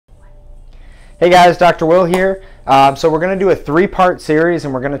Hey guys, Dr. Will here. So we're going to do a three-part series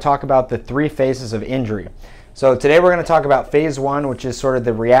and we're going to talk about the three phases of injury. So today we're going to talk about phase one, which is sort of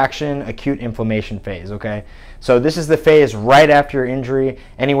the reaction acute inflammation phase, okay? So this is the phase right after your injury,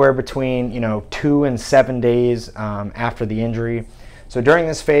 anywhere between 2 and 7 days after the injury. So during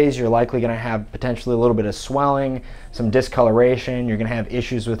this phase, you're likely going to have potentially a little bit of swelling, some discoloration, you're going to have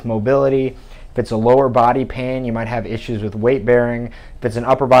issues with mobility. If it's a lower body pain, you might have issues with weight bearing. If it's an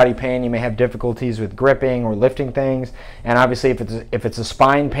upper body pain, you may have difficulties with gripping or lifting things. And obviously, if it's a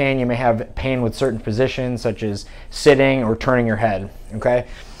spine pain, you may have pain with certain positions, such as sitting or turning your head, okay?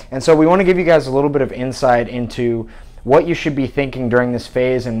 And so we want to give you guys a little bit of insight into what you should be thinking during this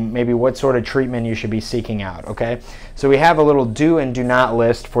phase and maybe what sort of treatment you should be seeking out, okay? So we have a little do and do not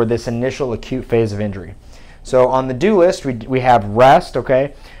list for this initial acute phase of injury. So on the do list, we have rest,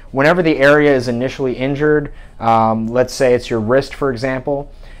 okay? Whenever the area is initially injured, let's say it's your wrist, for example,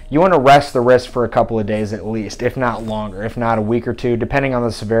 you want to rest the wrist for a couple of days at least, if not longer, if not a week or two, depending on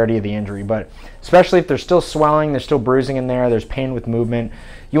the severity of the injury. But especially if there's still swelling, there's still bruising in there, there's pain with movement,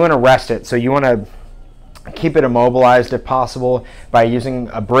 you want to rest it. So you want to keep it immobilized if possible by using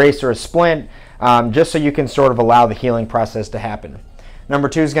a brace or a splint, just so you can sort of allow the healing process to happen. Number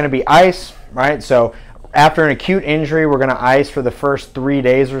two is going to be ice, right? So after an acute injury, we're going to ice for the first 3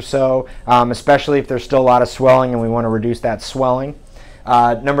 days or so, especially if there's still a lot of swelling and we want to reduce that swelling.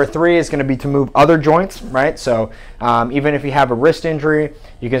 Number three is going to be to move other joints, right? So even if you have a wrist injury,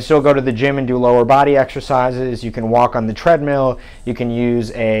 you can still go to the gym and do lower body exercises. You can walk on the treadmill. You can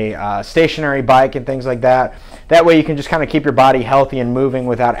use a stationary bike and things like that. That way you can just kind of keep your body healthy and moving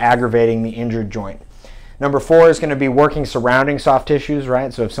without aggravating the injured joint. Number four is going to be working surrounding soft tissues,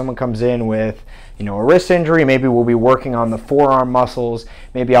 right? So if someone comes in with, a wrist injury, maybe we'll be working on the forearm muscles.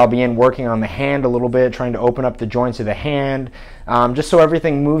 Maybe I'll be working on the hand a little bit, trying to open up the joints of the hand, just so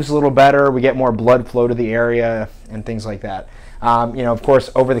everything moves a little better. We get more blood flow to the area and things like that. Of course,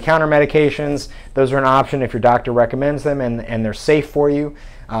 over-the-counter medications, those are an option if your doctor recommends them and they're safe for you.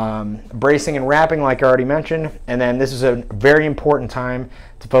 Bracing and wrapping, like I already mentioned. And then this is a very important time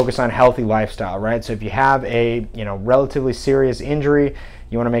to focus on healthy lifestyle, right? So if you have a relatively serious injury,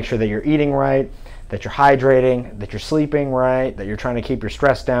 you want to make sure that you're eating right, that you're hydrating, that you're sleeping right, that you're trying to keep your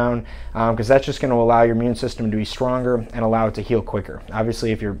stress down, because that's just going to allow your immune system to be stronger and allow it to heal quicker.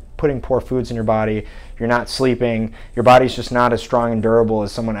 Obviously, if you're putting poor foods in your body, you're not sleeping, your body's just not as strong and durable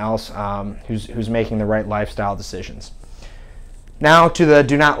as someone else who's making the right lifestyle decisions. Now to the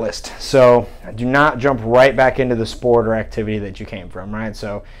do not list. So do not jump right back into the sport or activity that you came from, right?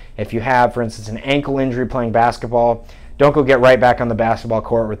 So if you have, for instance, an ankle injury playing basketball, don't go get right back on the basketball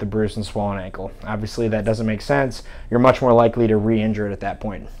court with a bruised and swollen ankle. Obviously, that doesn't make sense. You're much more likely to re-injure it at that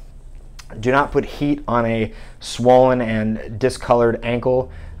point. Do not put heat on a swollen and discolored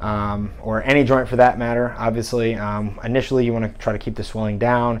ankle or any joint for that matter. Obviously, initially you want to try to keep the swelling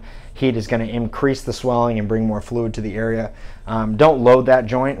down. Heat is going to increase the swelling and bring more fluid to the area. Don't load that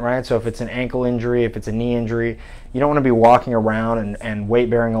joint, right? So if it's an ankle injury, if it's a knee injury, you don't want to be walking around and weight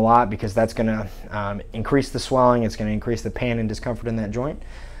bearing a lot, because that's going to increase the swelling. It's going to increase the pain and discomfort in that joint.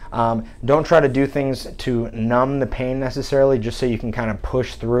 Don't try to do things to numb the pain necessarily, just so you can kind of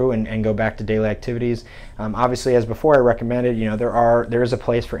push through and go back to daily activities. Obviously, as before I recommended, there is a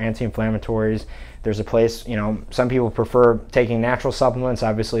place for anti-inflammatories. There's a place, some people prefer taking natural supplements.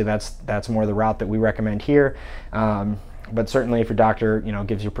 Obviously, that's more the route that we recommend here. But certainly if your doctor,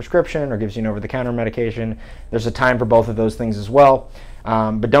 gives you a prescription or gives you an over-the-counter medication, there's a time for both of those things as well.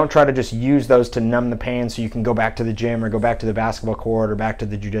 But don't try to just use those to numb the pain so you can go back to the gym or go back to the basketball court or back to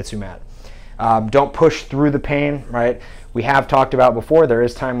the jiu-jitsu mat. Don't push through the pain, right? We have talked about before, there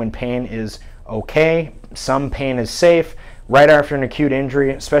is time when pain is okay. Some pain is safe. Right after an acute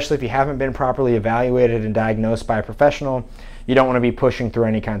injury, especially if you haven't been properly evaluated and diagnosed by a professional, you don't want to be pushing through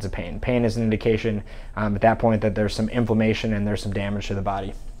any kinds of pain. Pain is an indication at that point that there's some inflammation and there's some damage to the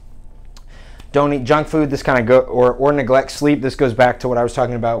body. Don't eat junk food. This kind of or neglect sleep. This goes back to what I was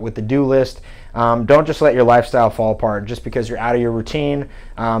talking about with the do list. Don't just let your lifestyle fall apart just because you're out of your routine.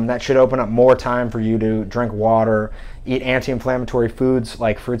 That should open up more time for you to drink water, eat anti-inflammatory foods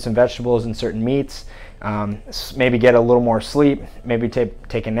like fruits and vegetables and certain meats. Maybe get a little more sleep, maybe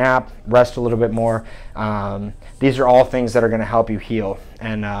take a nap, rest a little bit more. These are all things that are going to help you heal,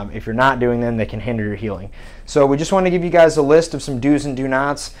 and if you're not doing them, they can hinder your healing. So we just want to give you guys a list of some do's and do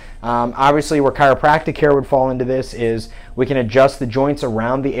nots. Obviously, where chiropractic care would fall into this is we can adjust the joints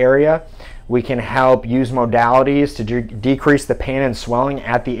around the area. We can help use modalities to decrease the pain and swelling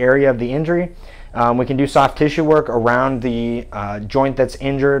at the area of the injury. We can do soft tissue work around the joint that's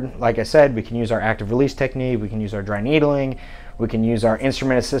injured. Like I said, we can use our active release technique, we can use our dry needling, We can use our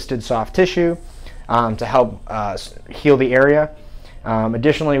instrument-assisted soft tissue to help heal the area.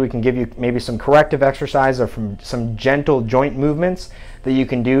 Additionally, we can give you maybe some corrective exercise or from some gentle joint movements that you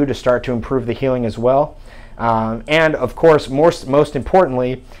can do to start to improve the healing as well. And of course, most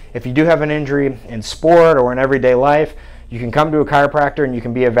importantly, if you do have an injury in sport or in everyday life, you can come to a chiropractor and you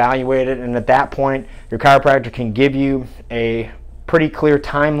can be evaluated, and at that point, your chiropractor can give you a pretty clear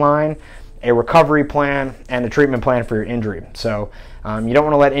timeline, a recovery plan, and a treatment plan for your injury. So you don't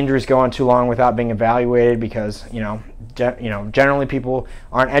want to let injuries go on too long without being evaluated, because generally people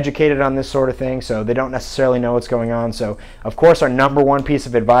aren't educated on this sort of thing, so they don't necessarily know what's going on. So of course, our number one piece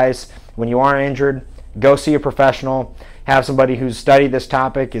of advice when you are injured, go see a professional. Have somebody who's studied this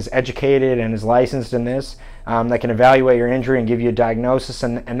topic, is educated, and is licensed in this, that can evaluate your injury and give you a diagnosis,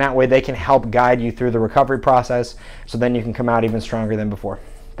 and that way they can help guide you through the recovery process, so then you can come out even stronger than before.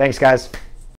 Thanks, guys.